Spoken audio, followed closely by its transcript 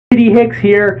Brady Hicks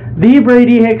here,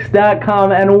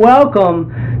 thebradyhicks.com, and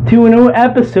welcome to a new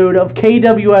episode of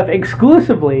KWF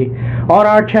exclusively on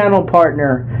our channel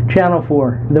partner, Channel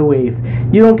 4, The Wave.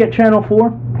 You don't get Channel 4?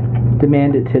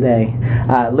 Demand it today.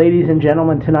 Ladies and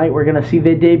gentlemen, tonight we're going to see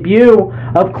the debut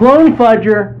of Clone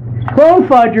Fudger. Clone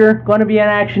Fudger, going to be in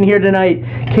action here tonight.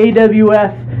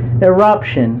 KWF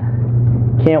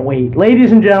Eruption. Can't wait.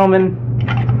 Ladies and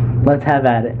gentlemen, let's have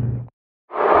at it.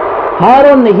 Hot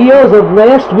on the heels of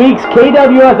last week's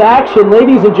KWF action,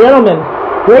 ladies and gentlemen,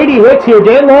 Brady Hicks here.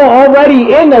 Dan Law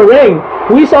already in the ring.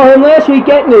 We saw him last week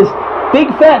getting his big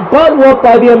fat butt whooped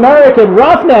by the American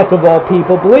Roughneck of all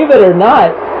people, believe it or not.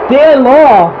 Dan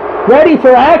Law ready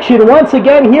for action once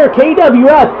again here,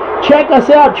 KWF. Check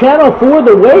us out, Channel 4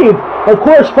 The Wave. Of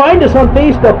course, find us on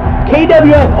Facebook,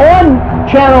 KWF on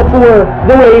Channel 4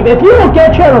 The Wave. If you don't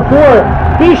get Channel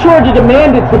 4, be sure to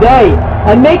demand it today.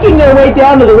 And making their way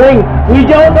down to the ring, we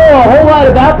don't know a whole lot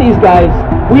about these guys.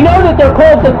 We know that they're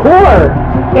called the Core.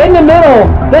 In the middle,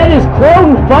 that is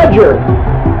Clone Fudger.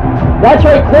 That's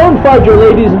right, Clone Fudger,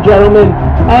 ladies and gentlemen.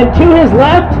 And to his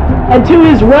left and to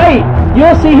his right,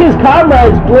 you'll see his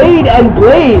comrades Blade and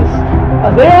Blaze.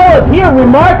 They all appear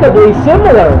remarkably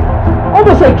similar,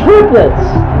 almost like triplets.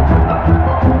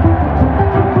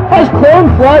 Has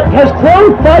Clone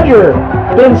Fudger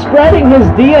been spreading his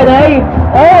DNA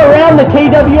all around the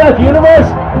KWF universe?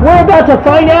 We're about to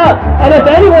find out. And if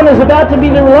anyone is about to be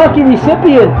the lucky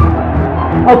recipient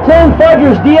of Clone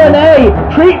Fudger's DNA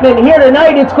treatment here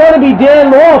tonight, it's going to be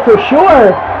Dan Law for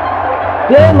sure.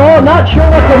 Dan Law, not sure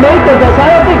what to make of this. I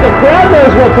don't think the crowd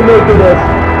knows what to make of this.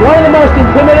 One of the most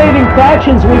intimidating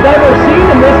factions we've ever seen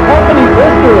in this company's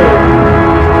history.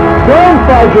 Clone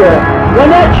Fudger, when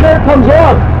that shirt comes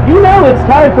off, you know it's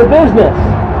time for business.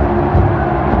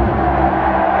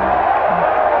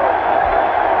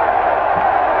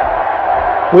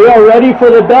 We are ready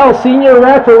for the bell. Senior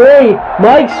referee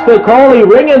Mike Spicoli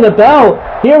ringing the bell.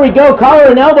 Here we go. Collar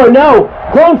and elbow. No.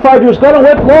 Clone Fudger's going to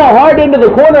whip Law hard into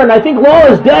the corner, and I think Law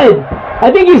is dead.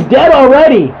 I think he's dead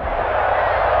already.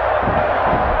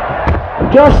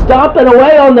 Just stomping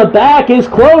away on the back is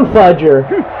Clone Fudger.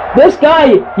 This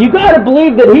guy, you got to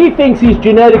believe that he thinks he's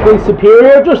genetically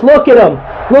superior. Just look at him.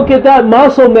 Look at that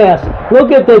muscle mass.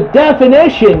 Look at the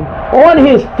definition on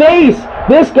his face.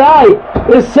 This guy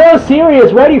is so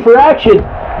serious, ready for action.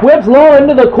 Whips Law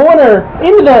into the corner,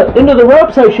 into the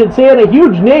ropes, I should say, and a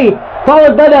huge knee,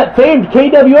 followed by that famed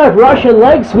KWF Russian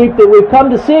leg sweep that we've come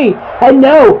to see and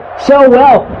know so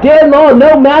well. Dan Law,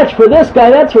 no match for this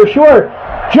guy, that's for sure.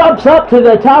 Jumps up to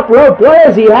the top rope. What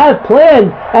does he have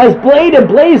planned as Blade and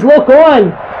Blaze look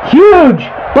on? Huge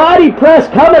body press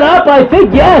coming up, I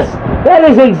think, yes. That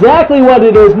is exactly what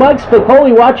it is. Mike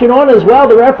Spicoli watching on as well,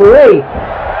 the referee.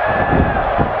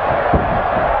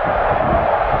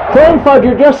 Clone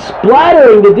Fudger just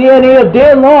splattering the DNA of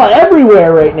Dan Law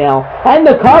everywhere right now. And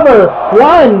the cover,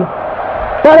 one,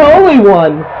 but only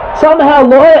one. Somehow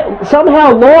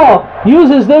Law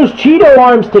uses those Cheeto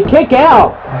arms to kick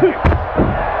out.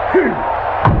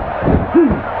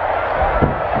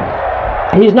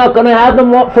 He's not going to have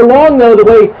them for long, though, the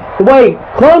way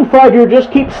Clone Fudger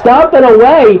just keeps stomping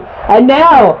away. And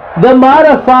now, the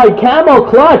modified camel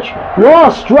clutch. Law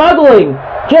struggling,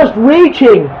 just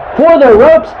reaching for the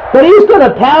ropes, but he's going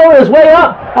to power his way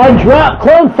up and drop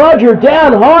Clone Fudger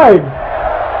down hard.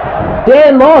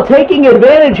 Dan Law taking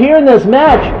advantage here in this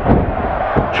match,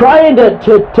 trying to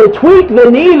tweak the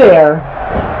knee there,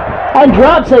 and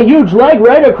drops a huge leg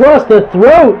right across the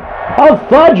throat of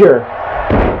Fudger.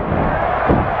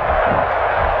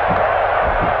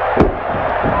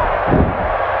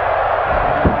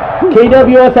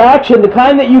 KWF action, the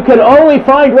kind that you can only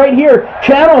find right here,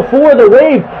 Channel 4 The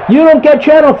Wave. You don't get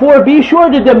Channel 4, be sure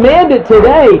to demand it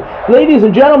today. Ladies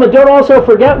and gentlemen, don't also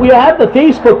forget we have the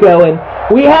Facebook going,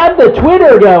 we have the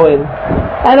Twitter going,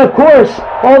 and of course,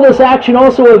 all this action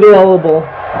also available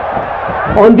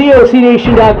on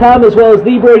VOCNation.com as well as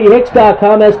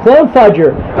TheBradyHicks.com as Clone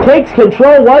Fudger takes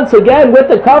control once again with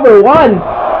the cover one.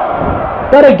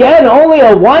 But again, only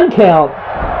a one count.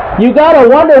 You gotta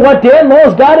wonder what Dan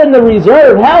Law's got in the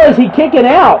reserve. How is he kicking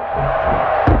out?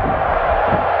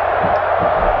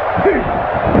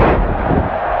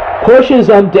 Pushes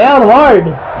him down hard.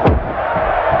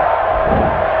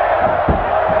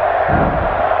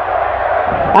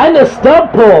 And the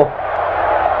stump pull.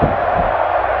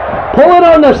 Pulling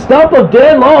on the stump of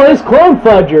Dan Law is Clone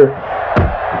Fudger.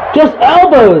 Just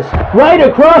elbows right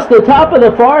across the top of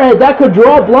the forehead. That could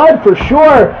draw blood for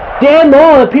sure. Dan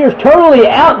Law appears totally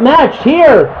outmatched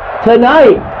here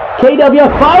tonight.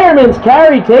 KWF Fireman's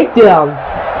carry takedown.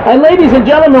 And ladies and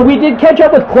gentlemen, we did catch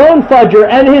up with Clone Fudger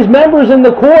and his members in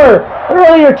the Corps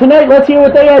earlier tonight. Let's hear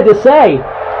what they had to say.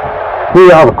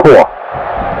 We are the Corps.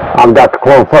 I'm Dr.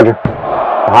 Clone Fudger.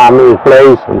 Behind me is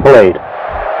Blaze and Blade.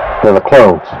 They're the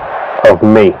clones of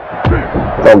me.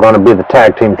 They're going to be the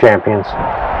tag team champions.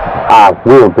 I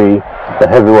will be the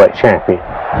heavyweight champion.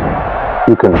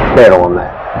 You can bet on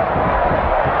that.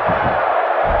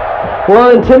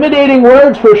 Well, intimidating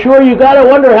words for sure. You gotta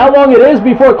wonder how long it is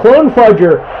before Clone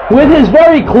Fudger, with his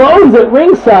very clones at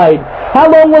ringside, how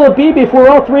long will it be before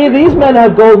all three of these men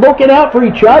have go looking out for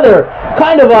each other?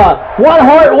 Kind of a one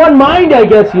heart, one mind, I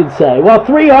guess you'd say. Well,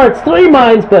 three hearts, three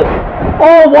minds, but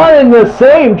all one and the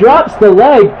same. Drops the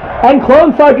leg. And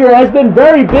Clone Fudger has been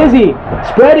very busy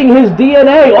spreading his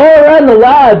DNA all around the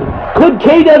lab. Could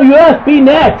KWF be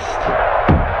next?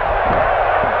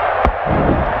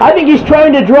 I think he's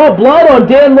trying to draw blood on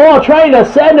Dan Law, trying to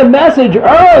send a message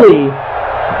early.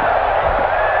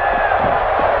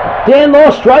 Dan Law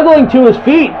struggling to his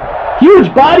feet.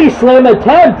 Huge body slam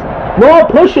attempt. Law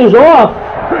pushes off.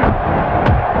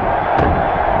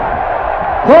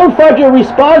 Clone Fudger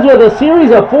responds with a series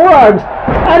of forearms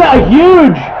and a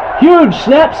huge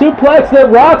snap suplex that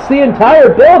rocks the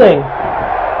entire building.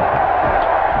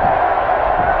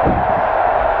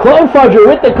 Clone Fudger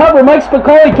with the cover. Mike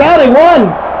Spicoli counting.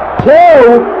 1, 2,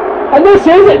 and this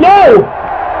is it. No!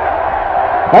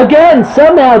 Again,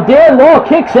 somehow Dan Law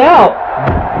kicks out.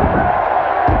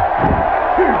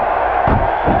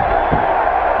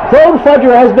 Clone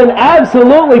Fudger has been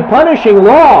absolutely punishing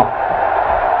Law.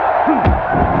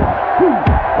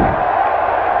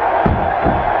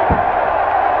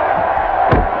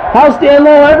 How's Dan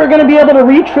Law ever going to be able to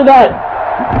reach for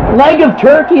that leg of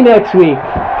turkey next week?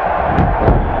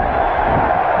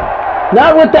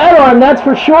 Not with that arm, that's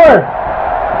for sure.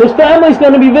 His family's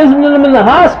going to be visiting him in the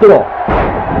hospital.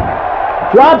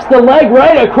 Drops the leg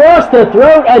right across the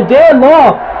throat, and Dan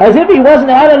Law, as if he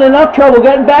wasn't having enough trouble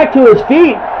getting back to his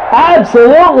feet,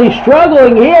 absolutely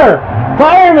struggling here.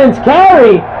 Fireman's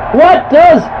carry. What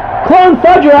does Clone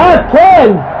Fudger have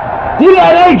planned?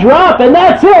 DNA drop, and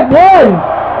that's it.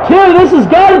 1, 2, this has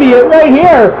got to be it right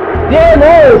here. Dan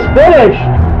Law is finished.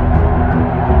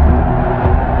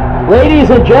 Ladies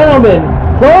and gentlemen,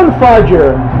 Clone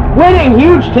Fudger winning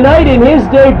huge tonight in his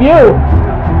debut.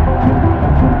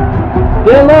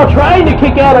 Dan Law trying to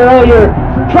kick out earlier,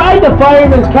 tried the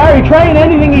fireman's carry, trying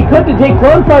anything he could to take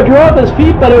Clone Fudger off his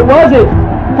feet, but it wasn't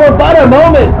for but a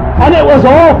moment, and it was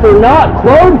all for naught.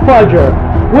 Clone Fudger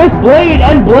with Blade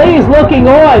and Blaze looking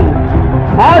on.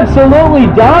 Absolutely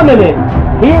dominant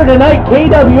here tonight,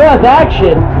 KWF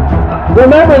action.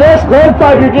 Remember this, Clone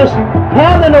Fudger just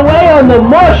pounding away on the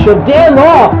mush of Dan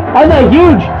Law, and the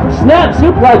huge snap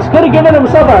suplex. Could have given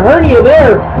himself a hernia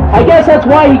there. I guess that's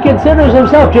why he considers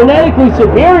himself genetically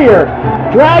superior.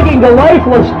 Dragging the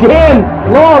lifeless Dan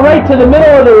Law right to the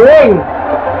middle of the ring.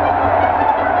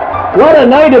 What a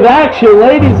night of action,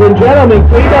 ladies and gentlemen.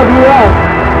 KWF,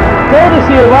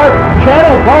 courtesy of our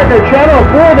channel partner, Channel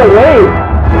 4 The Wave.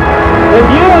 If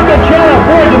you don't get Channel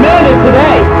 4, demand it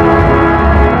today.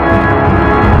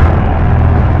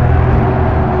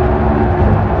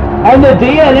 And the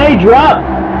DNA drop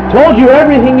told you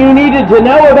everything you needed to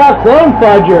know about Clone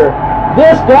Fudger.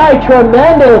 This guy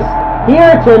tremendous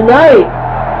here tonight.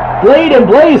 Blade and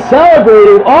Blaze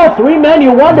celebrating. All three men,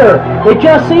 you wonder, it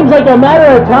just seems like a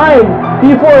matter of time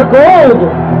before gold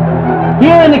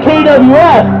here in the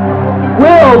KWF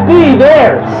will be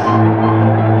theirs.